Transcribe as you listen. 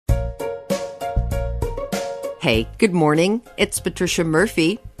Hey, good morning. It's Patricia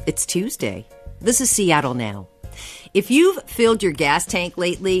Murphy. It's Tuesday. This is Seattle Now. If you've filled your gas tank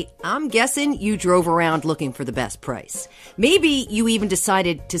lately, I'm guessing you drove around looking for the best price. Maybe you even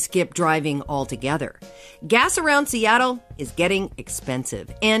decided to skip driving altogether. Gas around Seattle is getting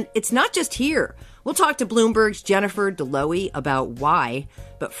expensive, and it's not just here. We'll talk to Bloomberg's Jennifer Dlouhy about why.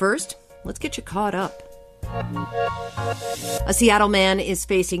 But first, let's get you caught up. A Seattle man is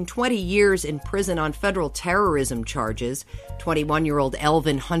facing 20 years in prison on federal terrorism charges. 21-year-old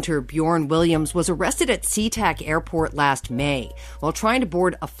Elvin Hunter Bjorn Williams was arrested at SeaTac Airport last May while trying to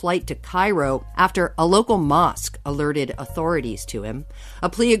board a flight to Cairo after a local mosque alerted authorities to him. A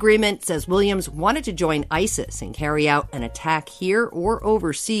plea agreement says Williams wanted to join ISIS and carry out an attack here or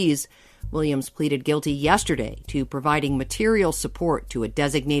overseas. Williams pleaded guilty yesterday to providing material support to a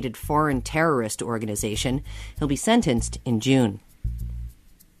designated foreign terrorist organization. He'll be sentenced in June.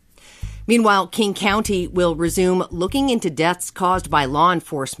 Meanwhile, King County will resume looking into deaths caused by law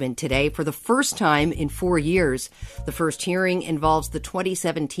enforcement today for the first time in 4 years. The first hearing involves the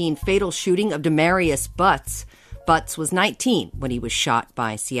 2017 fatal shooting of Demarius Butts. Butts was 19 when he was shot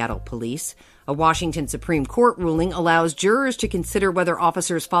by Seattle police. A Washington Supreme Court ruling allows jurors to consider whether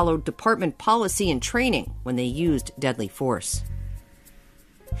officers followed department policy and training when they used deadly force.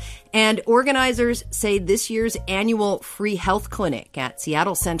 And organizers say this year's annual free health clinic at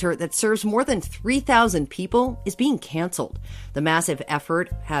Seattle Center that serves more than 3,000 people is being canceled. The massive effort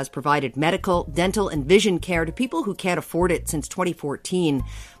has provided medical, dental, and vision care to people who can't afford it since 2014.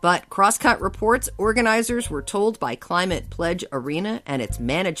 But Crosscut reports organizers were told by Climate Pledge Arena and its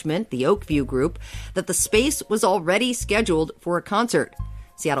management, the Oakview Group, that the space was already scheduled for a concert.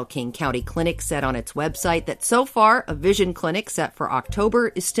 Seattle King County Clinic said on its website that so far a vision clinic set for October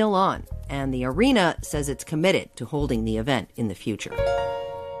is still on, and the arena says it's committed to holding the event in the future.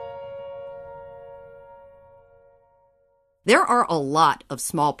 There are a lot of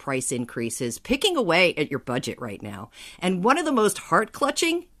small price increases picking away at your budget right now, and one of the most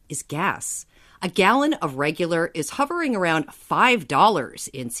heart-clutching is gas. A gallon of regular is hovering around $5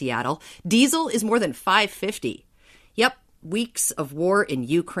 in Seattle. Diesel is more than $5.50. Yep. Weeks of war in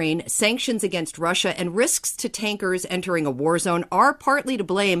Ukraine, sanctions against Russia, and risks to tankers entering a war zone are partly to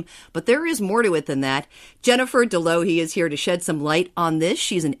blame, but there is more to it than that. Jennifer Dlouhy is here to shed some light on this.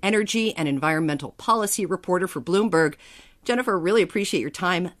 She's an energy and environmental policy reporter for Bloomberg. Jennifer, really appreciate your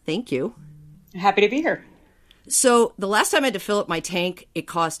time. Thank you. Happy to be here. So the last time I had to fill up my tank, it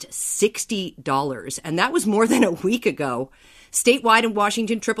cost $60, and that was more than a week ago. Statewide in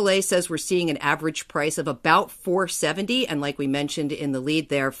Washington, AAA says we're seeing an average price of about $4.70, and like we mentioned in the lead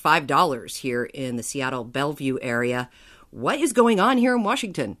there, $5 here in the Seattle Bellevue area. What is going on here in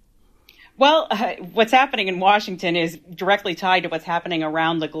Washington? Well, what's happening in Washington is directly tied to what's happening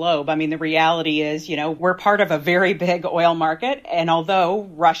around the globe. I mean, the reality is, we're part of a very big oil market, and although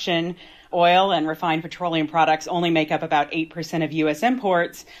Russian oil and refined petroleum products only make up about 8% of U.S.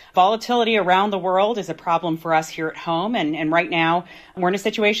 imports, volatility around the world is a problem for us here at home. And right now, we're in a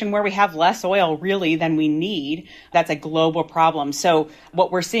situation where we have less oil really than we need. That's a global problem. So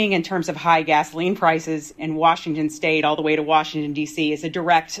what we're seeing in terms of high gasoline prices in Washington state all the way to Washington, D.C. is a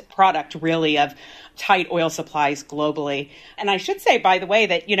direct product really of tight oil supplies globally. And I should say, by the way,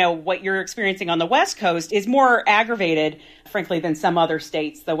 that, what you're experiencing on the West Coast is more aggravated, frankly, than some other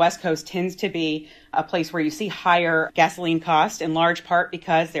states. The West Coast tends to be a place where you see higher gasoline costs, in large part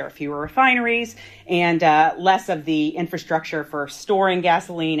because there are fewer refineries and less of the infrastructure for storing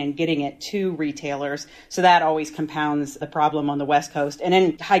gasoline and getting it to retailers. So that always compounds the problem on the West Coast. And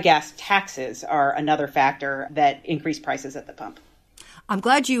then high gas taxes are another factor that increase prices at the pump. I'm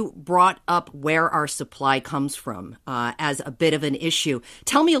glad you brought up where our supply comes from as a bit of an issue.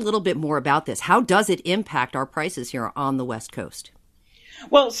 Tell me a little bit more about this. How does it impact our prices here on the West Coast?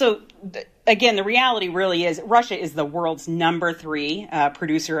 Well, so again, the reality really is Russia is the world's number 3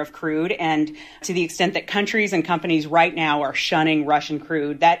 producer of crude. And to the extent that countries and companies right now are shunning Russian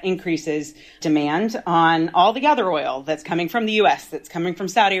crude, that increases demand on all the other oil that's coming from the U.S., that's coming from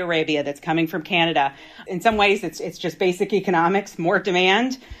Saudi Arabia, that's coming from Canada. In some ways, it's just basic economics. More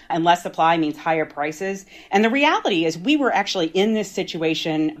demand and less supply means higher prices. And the reality is we were actually in this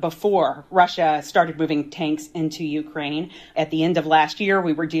situation before Russia started moving tanks into Ukraine. At the end of last year,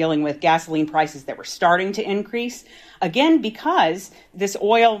 we were dealing with gasoline prices that were starting to increase, again, because this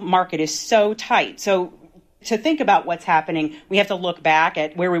oil market is so tight. So to think about what's happening, we have to look back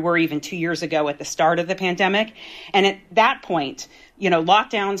at where we were even 2 years ago at the start of the pandemic. And at that point,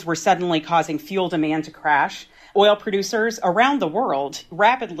 lockdowns were suddenly causing fuel demand to crash. Oil producers around the world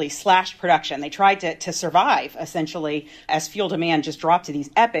rapidly slashed production. They tried to survive, essentially, as fuel demand just dropped to these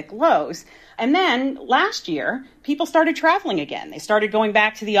epic lows. And then last year, people started traveling again. They started going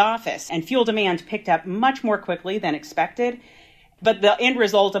back to the office, and fuel demand picked up much more quickly than expected. But the end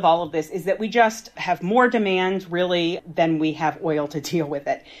result of all of this is that we just have more demand, really, than we have oil to deal with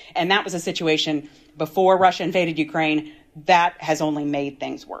it. And that was a situation before Russia invaded Ukraine. That has only made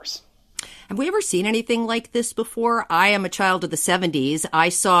things worse. Have we ever seen anything like this before? I am a child of the 70s. I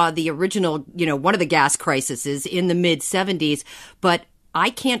saw the original, one of the gas crises in the mid-70s, but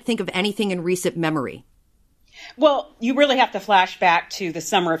I can't think of anything in recent memory. Well, you really have to flash back to the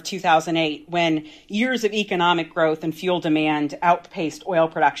summer of 2008 when years of economic growth and fuel demand outpaced oil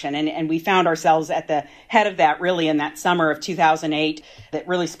production. And we found ourselves at the head of that really in that summer of 2008 that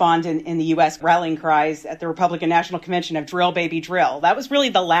really spawned in the U.S. rallying cries at the Republican National Convention of drill, baby, drill. That was really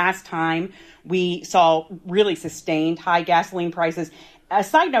the last time we saw really sustained high gasoline prices. A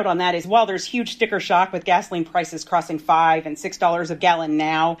side note on that is while there's huge sticker shock with gasoline prices crossing $5 and $6 a gallon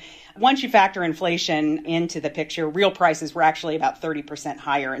now, once you factor inflation into the picture, real prices were actually about 30%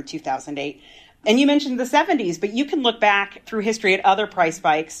 higher in 2008. And you mentioned the 70s, but you can look back through history at other price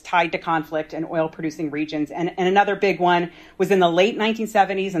spikes tied to conflict in oil-producing regions. And another big one was in the late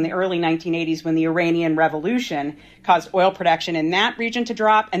 1970s and the early 1980s when the Iranian Revolution caused oil production in that region to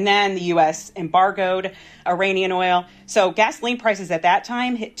drop. And then the U.S. embargoed Iranian oil. So gasoline prices at that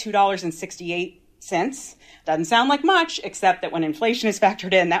time hit $2.68. Doesn't sound like much, except that when inflation is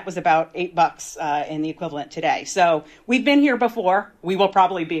factored in, that was about $8 in the equivalent today. So we've been here before. We will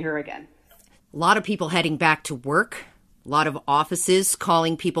probably be here again. A lot of people heading back to work, a lot of offices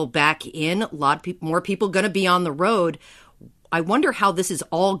calling people back in, a lot of more people going to be on the road. I wonder how this is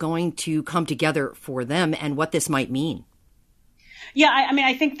all going to come together for them and what this might mean. Yeah,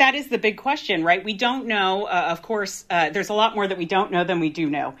 I think that is the big question, right? We don't know. Of course, there's a lot more that we don't know than we do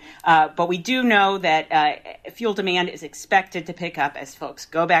know. But we do know that fuel demand is expected to pick up as folks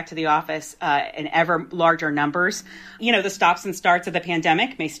go back to the office in ever larger numbers. The stops and starts of the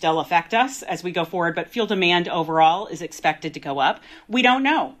pandemic may still affect us as we go forward, but fuel demand overall is expected to go up. We don't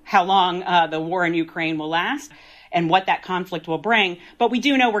know how long the war in Ukraine will last and what that conflict will bring. But we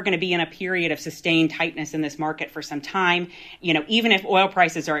do know we're going to be in a period of sustained tightness in this market for some time. Even if oil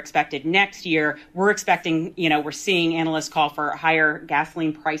prices are expected next year, we're seeing analysts call for higher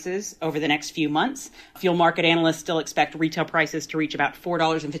gasoline prices over the next few months. Fuel market analysts still expect retail prices to reach about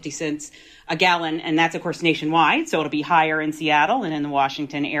 $4.50 a gallon. And that's, of course, nationwide. So it'll be higher in Seattle and in the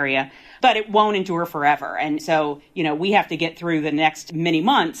Washington area. But it won't endure forever. And so, we have to get through the next many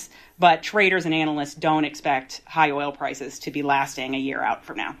months. But traders and analysts don't expect high oil prices to be lasting a year out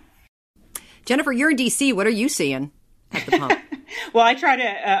from now. Jennifer, you're in D.C. What are you seeing at the pump? Well, I try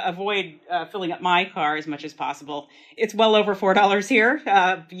to avoid filling up my car as much as possible. It's well over $4 here.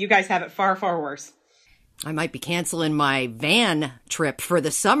 You guys have it far, far worse. I might be canceling my van trip for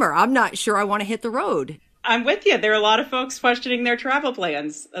the summer. I'm not sure I want to hit the road. I'm with you. There are a lot of folks questioning their travel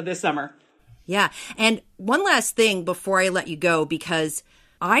plans this summer. Yeah. And one last thing before I let you go, because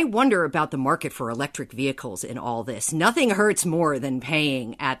I wonder about the market for electric vehicles in all this. Nothing hurts more than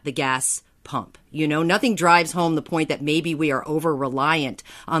paying at the gas pump. Nothing drives home the point that maybe we are over-reliant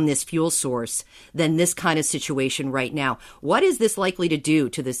on this fuel source than this kind of situation right now. What is this likely to do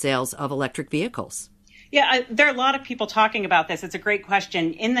to the sales of electric vehicles? Yeah, there are a lot of people talking about this. It's a great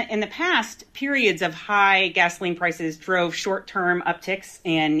question. In the past, periods of high gasoline prices drove short-term upticks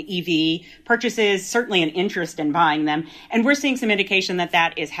in EV purchases, certainly an interest in buying them. And we're seeing some indication that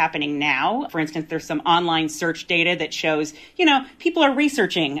that is happening now. For instance, there's some online search data that shows, people are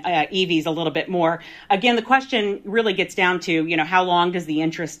researching EVs a little bit more. Again, the question really gets down to, how long does the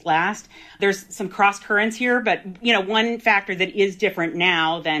interest last? There's some cross currents here, but, one factor that is different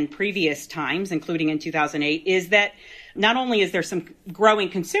now than previous times, including in 2008, is that not only is there some growing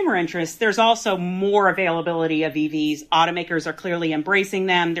consumer interest, there's also more availability of EVs. Automakers are clearly embracing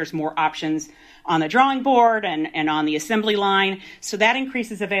them. There's more options on the drawing board and on the assembly line. So that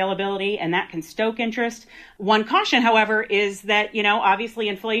increases availability and that can stoke interest. One caution, however, is that, obviously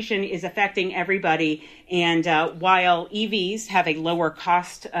inflation is affecting everybody. And while EVs have a lower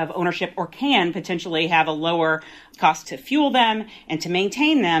cost of ownership or can potentially have a lower cost to fuel them and to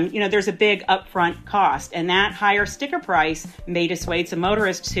maintain them, there's a big upfront cost. And that higher sticker price may dissuade some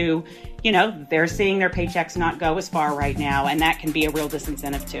motorists who, they're seeing their paychecks not go as far right now. And that can be a real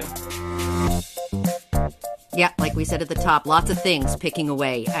disincentive too. Yeah, like we said at the top, lots of things picking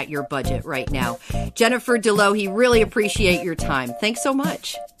away at your budget right now. Jennifer Dlouhy, really appreciate your time. Thanks so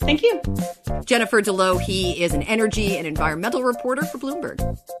much. Thank you. Jennifer Dlouhy is an energy and environmental reporter for Bloomberg.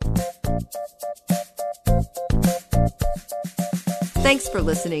 Thanks for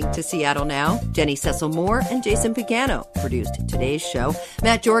listening to Seattle Now. Jenny Cecil Moore and Jason Pagano produced today's show.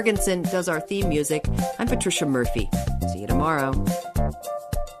 Matt Jorgensen does our theme music. I'm Patricia Murphy. See you tomorrow.